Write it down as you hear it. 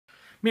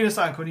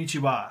Minasan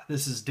konnichiwa.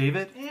 This is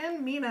David.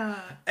 And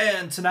Mina.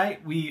 And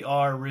tonight we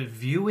are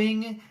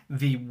reviewing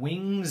the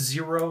Wing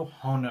Zero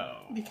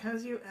Honoo.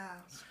 Because you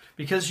asked.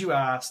 Because you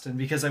asked and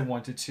because I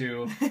wanted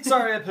to.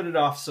 Sorry I put it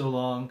off so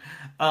long.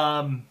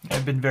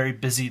 I've been very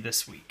busy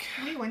this week.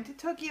 We went to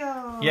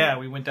Tokyo. Yeah,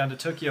 we went down to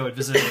Tokyo and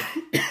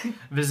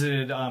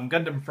visited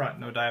Gundam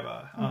Front in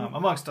Odaiba,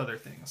 amongst other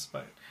things.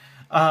 But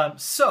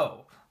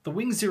so, the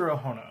Wing Zero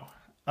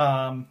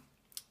Honoo.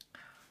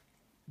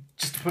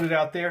 Just to put it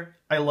out there,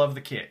 I love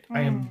the kit.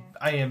 I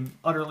am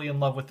utterly in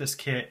love with this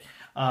kit.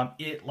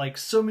 It, like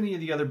so many of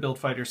the other Build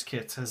Fighters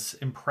kits, has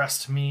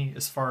impressed me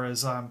as far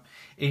as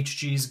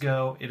HGs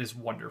go. It is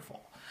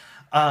wonderful.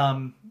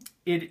 I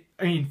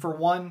mean, for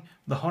one,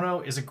 the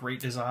Honoo is a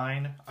great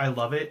design. I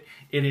love it.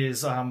 It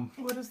is...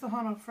 what is the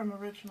Honoo from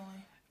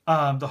originally?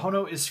 The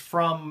Honoo is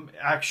from,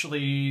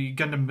 actually,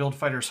 Gundam Build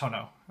Fighters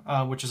Honoo,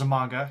 which is a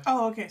manga.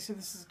 Oh, okay, so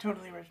this is a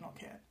totally original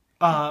kit.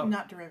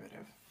 Not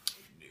derivative.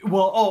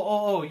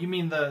 Well, you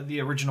mean the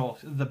original,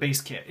 the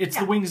base kit. It's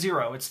the Wing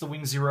Zero. It's the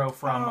Wing Zero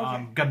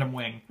from Gundam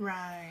Wing.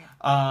 Right.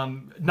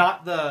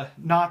 Not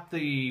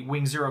the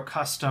Wing Zero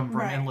custom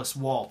from Endless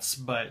Waltz,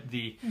 but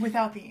the...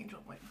 Without the angel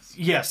wings.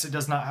 Yes, it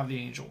does not have the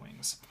angel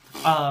wings.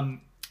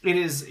 It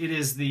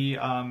is the...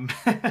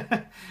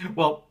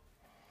 well,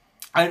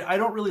 I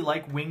don't really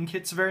like wing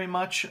kits very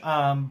much,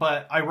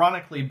 but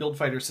ironically, Build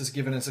Fighters has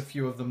given us a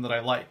few of them that I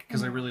like,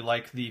 because I really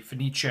like the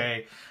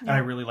Fenice, and I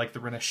really like the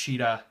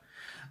Renashita.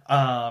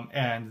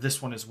 And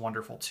this one is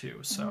wonderful too.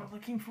 So we're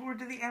looking forward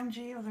to the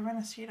MG of the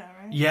Renashita,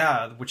 right?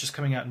 Yeah, which is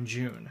coming out in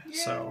June. Yay.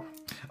 So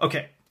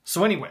okay.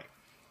 So anyway,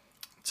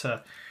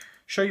 to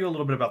show you a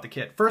little bit about the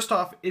kit. First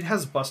off, it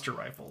has buster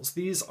rifles.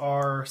 These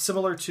are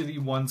similar to the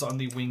ones on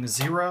the Wing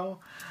Zero.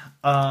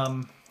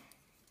 One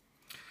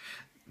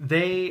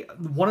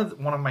of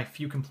my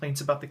few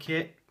complaints about the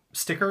kit,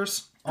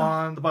 stickers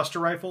on the buster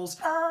rifles.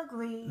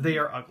 Ugly. They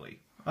are ugly.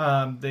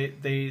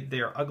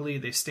 They are ugly.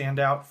 They stand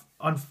out.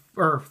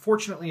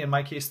 Fortunately, in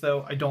my case,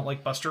 though, I don't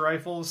like buster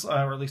rifles,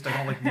 or at least I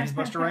don't like these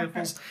buster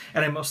rifles,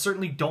 and I most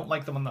certainly don't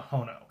like them on the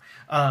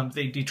Honoo.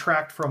 They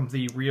detract from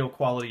the real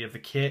quality of the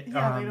kit.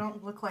 Yeah, they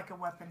don't look like a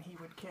weapon he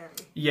would carry.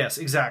 Yes,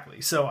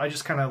 exactly. So I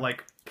just kind of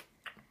like,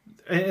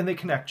 and they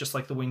connect just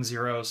like the Wing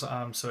Zeros.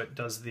 So it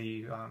does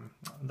the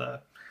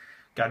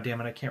God damn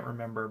it, I can't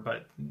remember,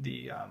 but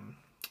the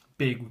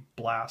big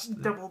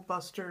blast, double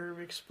buster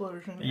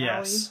explosion.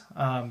 Yes,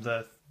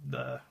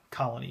 the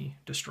colony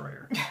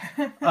destroyer.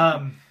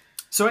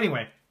 So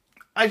anyway,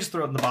 I just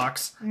throw it in the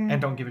box and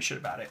don't give a shit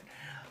about it.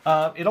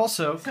 It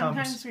also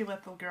sometimes we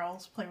let the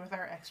girls play with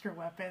our extra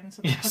weapons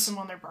and put them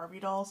on their Barbie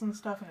dolls and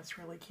stuff, and it's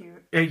really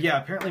cute.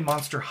 Yeah, apparently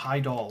Monster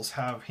High dolls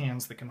have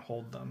hands that can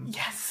hold them.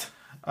 Yes.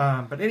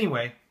 But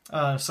anyway,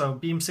 so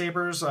beam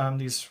sabers,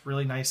 these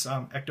really nice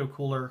ecto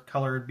cooler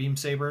colored beam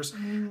sabers.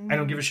 I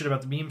don't give a shit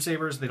about the beam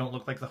sabers. They don't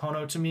look like the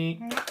Honoo to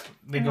me.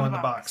 They go in the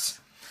box.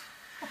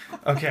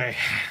 Okay.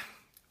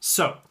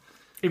 So,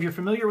 if you're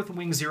familiar with the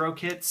Wing Zero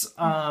kits,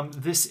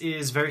 this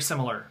is very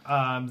similar.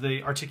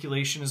 The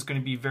articulation is going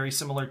to be very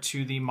similar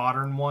to the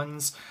modern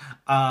ones.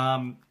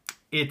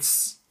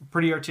 It's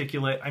pretty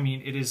articulate. I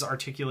mean, it is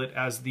articulate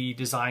as the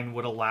design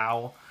would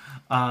allow.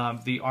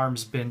 The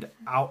arms bend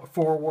out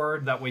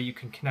forward. That way you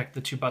can connect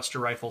the two buster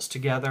rifles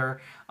together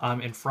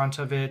in front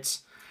of it.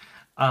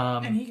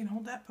 And he can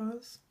hold that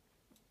pose?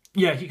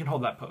 Yeah, he can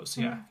hold that pose.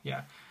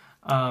 Yeah.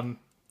 I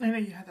know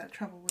you had that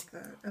trouble with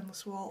the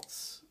Endless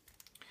Waltz.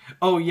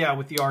 Oh, yeah,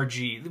 with the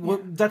RG. Well,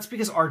 that's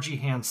because RG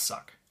hands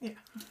suck.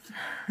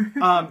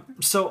 Yeah.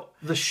 So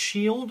the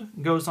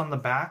shield goes on the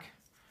back.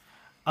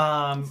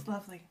 It's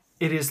lovely.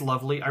 It is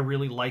lovely. I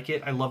really like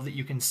it. I love that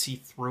you can see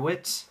through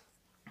it.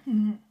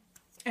 And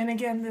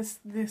again,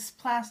 this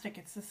plastic,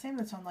 it's the same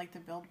that's on like the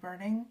Build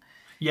Burning.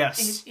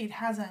 Yes. It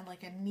has a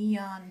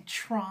neon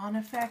Tron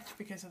effect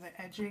because of the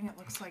edging. It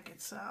looks like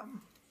it's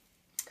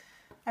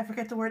I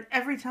forget the word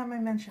every time I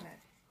mention it.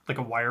 Like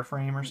a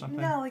wireframe or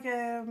something? No, like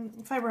a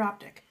fiber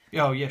optic.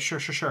 Oh, yeah,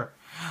 sure.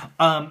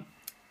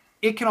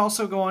 It can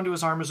also go onto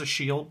his arm as a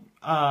shield,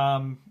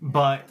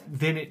 but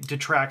then it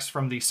detracts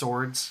from the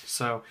swords.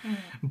 So,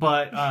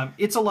 but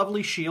it's a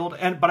lovely shield,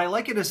 but I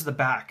like it as the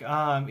back.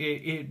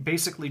 It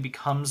basically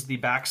becomes the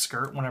back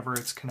skirt whenever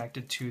it's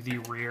connected to the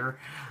rear,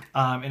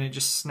 and it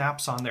just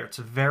snaps on there. It's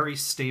very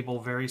stable,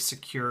 very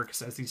secure,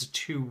 because it has these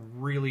two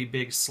really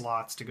big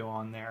slots to go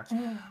on there.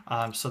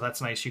 So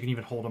that's nice. You can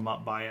even hold them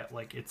up by it.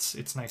 Like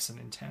it's nice and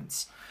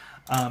intense.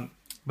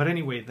 But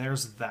anyway,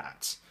 there's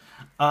that.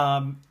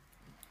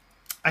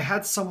 I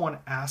had someone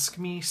ask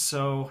me,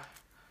 so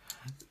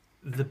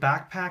the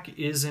backpack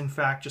is in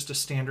fact just a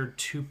standard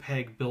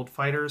 2-peg Build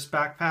Fighters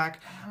backpack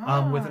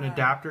with an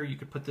adapter. You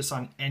could put this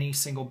on any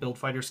single Build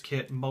Fighters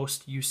kit,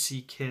 most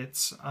UC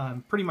kits,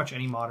 pretty much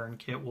any modern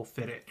kit will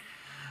fit it.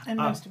 And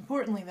most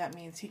importantly, that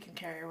means he can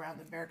carry around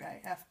the Bear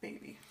Guy F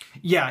baby.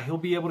 Yeah, he'll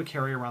be able to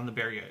carry around the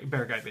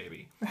Bear Guy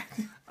baby.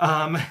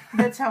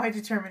 That's how I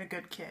determine a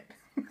good kit.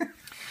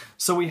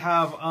 So we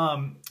have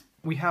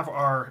we have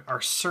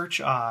our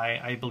search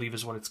eye, I believe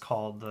is what it's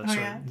called.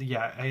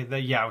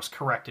 I was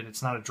corrected.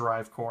 It's not a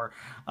drive core.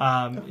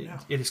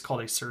 It is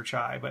called a search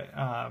eye, but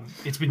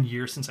it's been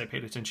years since I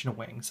paid attention to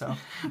wings. So,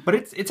 but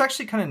it's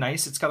actually kind of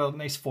nice. It's got a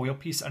nice foil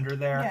piece under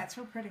there. Yeah, it's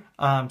real pretty.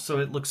 So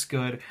it looks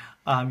good.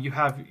 You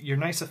have your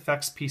nice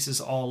effects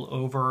pieces all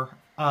over.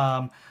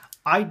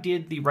 I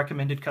did the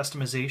recommended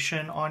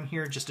customization on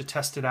here just to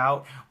test it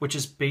out, which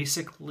is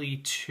basically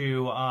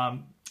to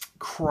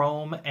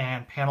chrome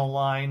and panel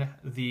line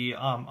the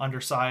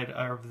underside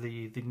of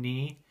the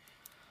knee.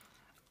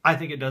 I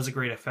think it does a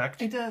great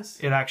effect. It does.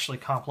 It actually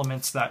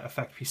complements that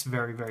effect piece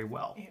very, very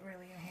well. It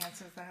really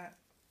enhances that.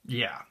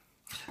 Yeah.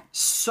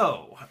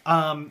 So,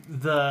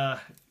 the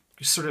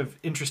sort of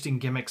interesting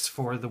gimmicks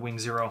for the Wing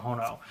Zero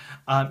Honoo.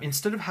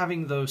 Instead of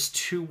having those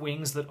two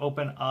wings that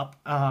open up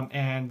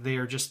and they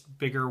are just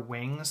bigger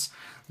wings,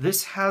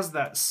 this has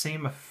that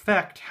same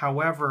effect.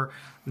 However,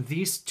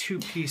 these two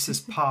pieces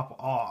pop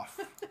off.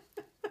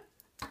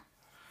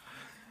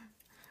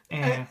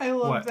 And I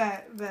love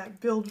that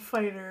build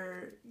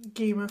fighter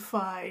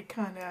gamify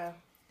kind of.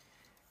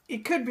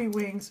 It could be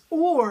wings,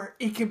 or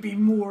it could be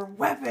more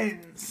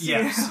weapons.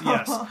 Yes,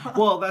 yes.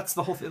 Well, that's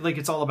the whole thing. Like,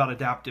 it's all about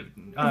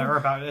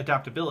about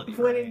adaptability.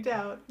 When in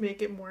doubt,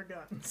 make it more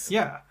guns.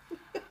 Yeah.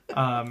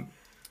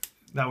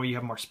 That way you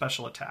have more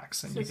special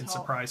attacks and you can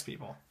surprise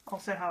people.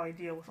 Also, how I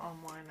deal with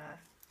online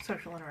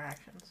social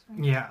interactions.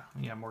 Yeah,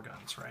 more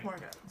guns, right? More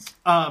guns.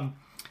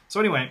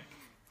 So anyway,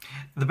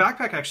 the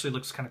backpack actually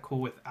looks kind of cool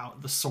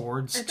without the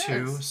swords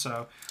too,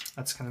 so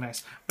that's kind of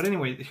nice. But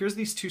anyway, here's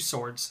these two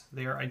swords.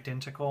 They are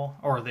identical,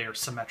 or they are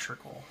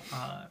symmetrical.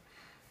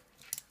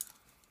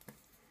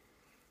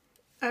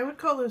 I would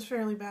call those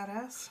fairly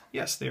badass.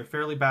 Yes, they are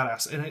fairly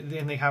badass, and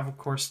they have, of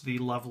course, the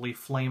lovely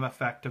flame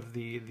effect of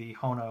the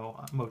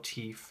Honoo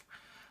motif.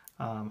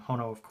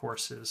 Honoo, of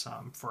course, is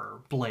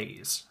for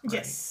blaze. Right?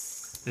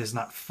 Yes, it is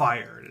not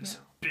fire. It is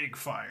big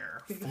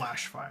fire,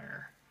 flash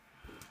fire.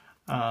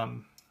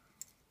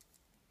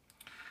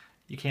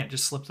 You can't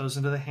just slip those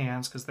into the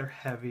hands because they're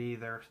heavy.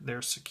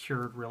 They're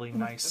secured really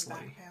nicely.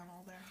 The back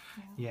panel there.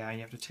 Yeah,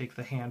 you have to take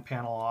the hand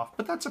panel off,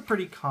 but that's a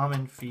pretty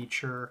common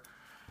feature.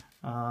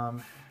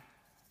 You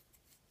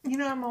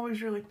know, I'm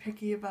always really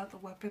picky about the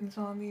weapons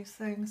on these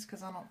things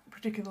because I don't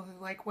particularly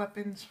like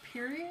weapons,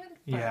 period.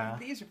 But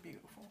these are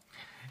beautiful.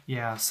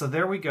 Yeah, so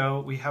there we go.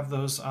 We have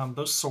those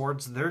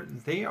swords.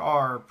 They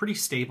are pretty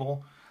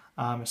stable.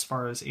 As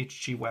far as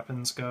HG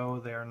weapons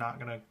go, they're not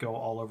going to go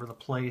all over the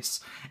place.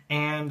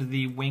 And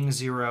the Wing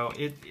Zero,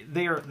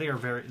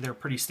 they're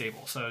pretty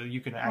stable, so you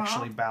can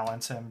actually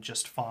balance him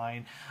just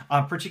fine.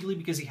 Particularly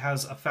because he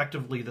has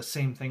effectively the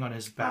same thing on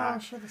his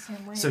back. The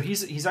same way. So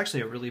he's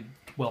actually a really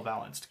well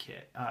balanced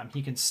kit.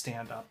 He can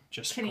stand up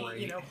just great. Can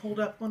he,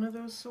 hold up one of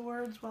those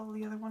swords while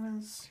the other one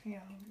is,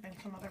 in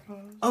some other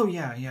pose? Oh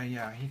yeah.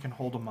 He can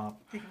hold them up.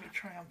 He can be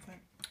triumphant.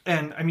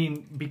 And, I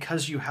mean,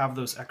 because you have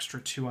those extra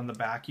two on the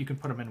back, you can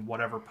put them in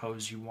whatever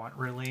pose you want,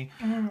 really.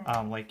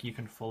 Like, you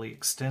can fully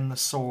extend the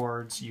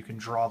swords. You can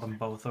draw them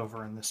both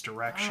over in this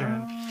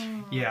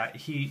direction. Yeah,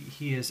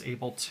 he is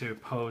able to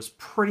pose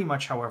pretty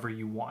much however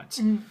you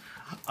want.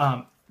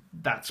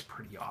 That's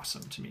pretty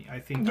awesome to me. I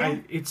think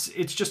it's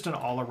just an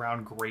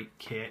all-around great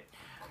kit.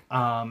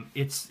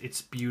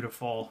 It's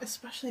beautiful.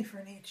 Especially for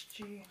an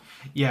HG.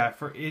 Yeah,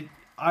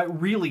 I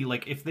really,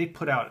 like, if they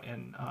put out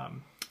an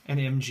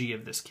MG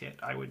of this kit,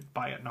 I would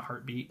buy it in a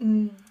heartbeat.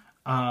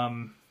 I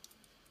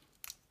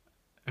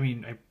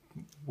mean, I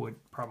would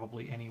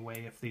probably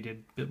anyway if they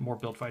did more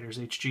Build Fighters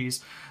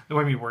HGs. Though,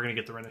 I mean, we're gonna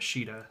get the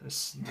Renashita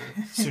as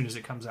soon as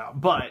it comes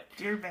out. But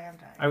dear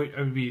Bandai, I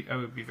would be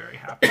very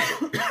happy.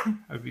 I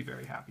would be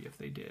very happy if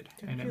they did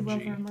an MG.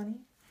 Love our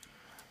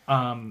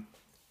money.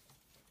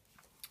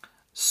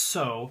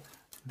 So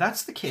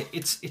that's the kit.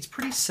 It's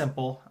pretty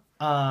simple.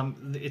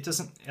 It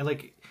doesn't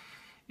like.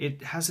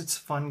 It has its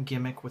fun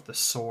gimmick with the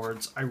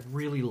swords. I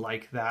really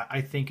like that. I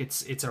think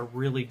it's a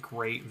really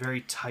great,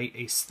 very tight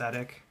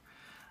aesthetic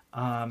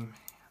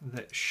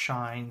that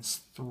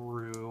shines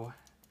through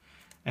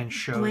and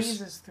shows.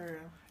 Blazes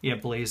through. Yeah,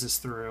 blazes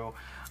through.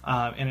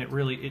 And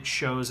it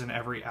shows in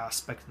every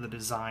aspect of the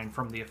design,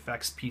 from the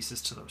effects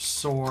pieces to those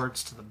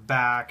swords, to the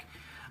back,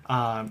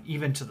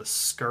 even to the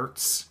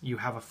skirts. You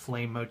have a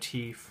flame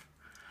motif.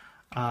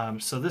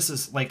 So this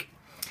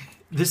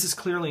is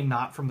clearly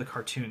not from the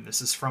cartoon.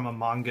 This is from a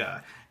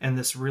manga, and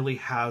this really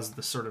has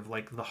the sort of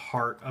like the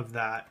heart of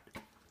that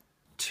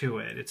to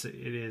it. It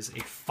is a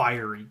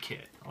fiery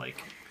kit,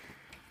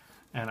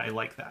 and I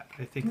like that.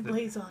 I think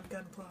Blaze on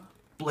Gunpla.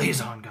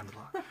 Blaze on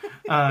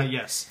Gunpla.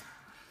 Yes.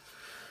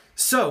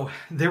 So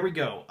there we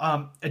go.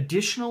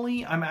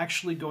 Additionally, I'm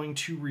actually going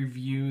to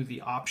review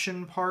the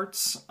option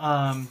parts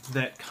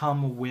that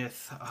come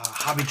with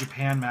Hobby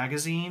Japan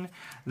magazine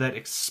that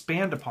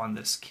expand upon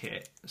this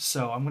kit.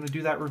 So I'm going to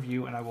do that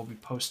review, and I will be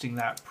posting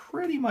that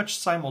pretty much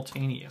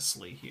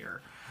simultaneously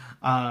here.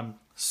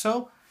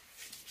 So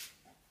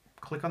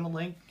click on the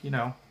link,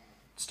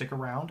 stick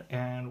around,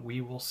 and we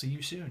will see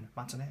you soon.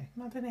 Matane.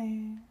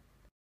 Matane.